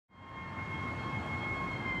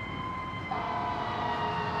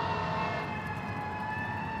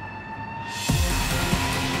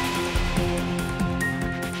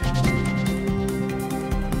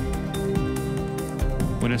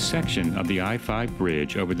section of the I-5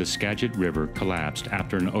 bridge over the Skagit River collapsed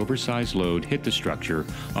after an oversized load hit the structure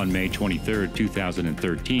on May 23,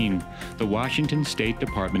 2013, the Washington State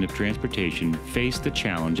Department of Transportation faced the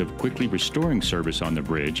challenge of quickly restoring service on the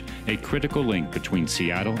bridge, a critical link between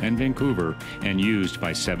Seattle and Vancouver and used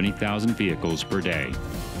by 70,000 vehicles per day.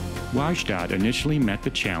 WSDOT initially met the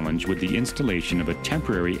challenge with the installation of a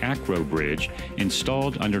temporary acro bridge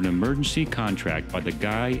installed under an emergency contract by the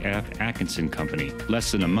Guy F. Atkinson Company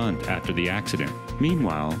less than a month after the accident.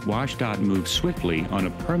 Meanwhile, WSDOT moved swiftly on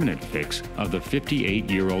a permanent fix of the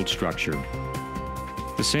 58-year-old structure.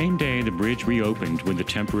 The same day the bridge reopened with the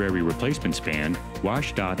temporary replacement span,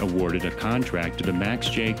 WSDOT awarded a contract to the Max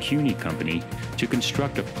J. Kuney Company to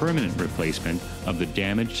construct a permanent replacement of the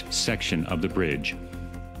damaged section of the bridge.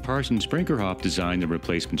 Parsons Brinckerhoff designed the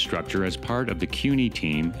replacement structure as part of the Kuney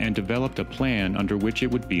team and developed a plan under which it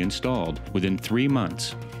would be installed within 3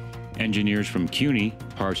 months. Engineers from Kuney,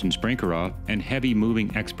 Parsons Brinckerhoff, and heavy moving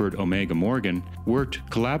expert Omega Morgan worked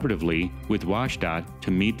collaboratively with WSDOT to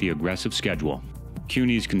meet the aggressive schedule.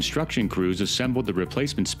 Kuney's construction crews assembled the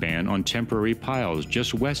replacement span on temporary piles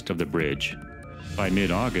just west of the bridge. By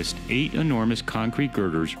mid-August, 8 enormous concrete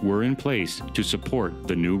girders were in place to support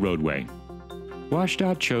the new roadway.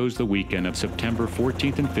 WSDOT chose the weekend of September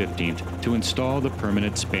 14th and 15th to install the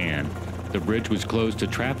permanent span. The bridge was closed to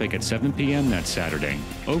traffic at 7 p.m. that Saturday.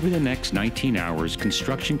 Over the next 19 hours,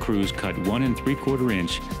 construction crews cut 1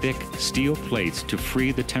 3/4-inch thick steel plates to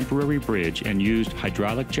free the temporary bridge and used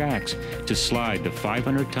hydraulic jacks to slide the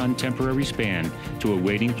 500-ton temporary span to a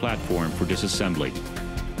waiting platform for disassembly.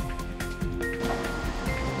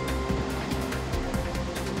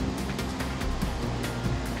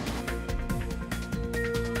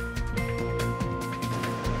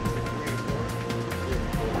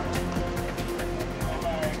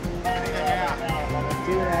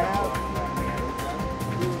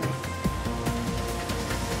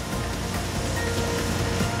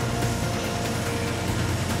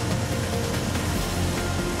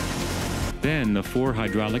 Then the 4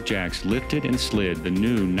 hydraulic jacks lifted and slid the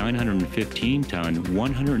new 915-ton,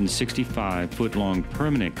 165-foot-long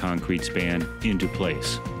permanent concrete span into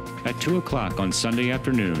place. At 2 o'clock on Sunday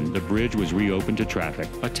afternoon, the bridge was reopened to traffic,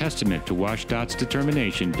 a testament to WSDOT's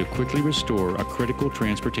determination to quickly restore a critical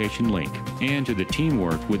transportation link, and to the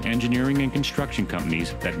teamwork with engineering and construction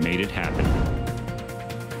companies that made it happen.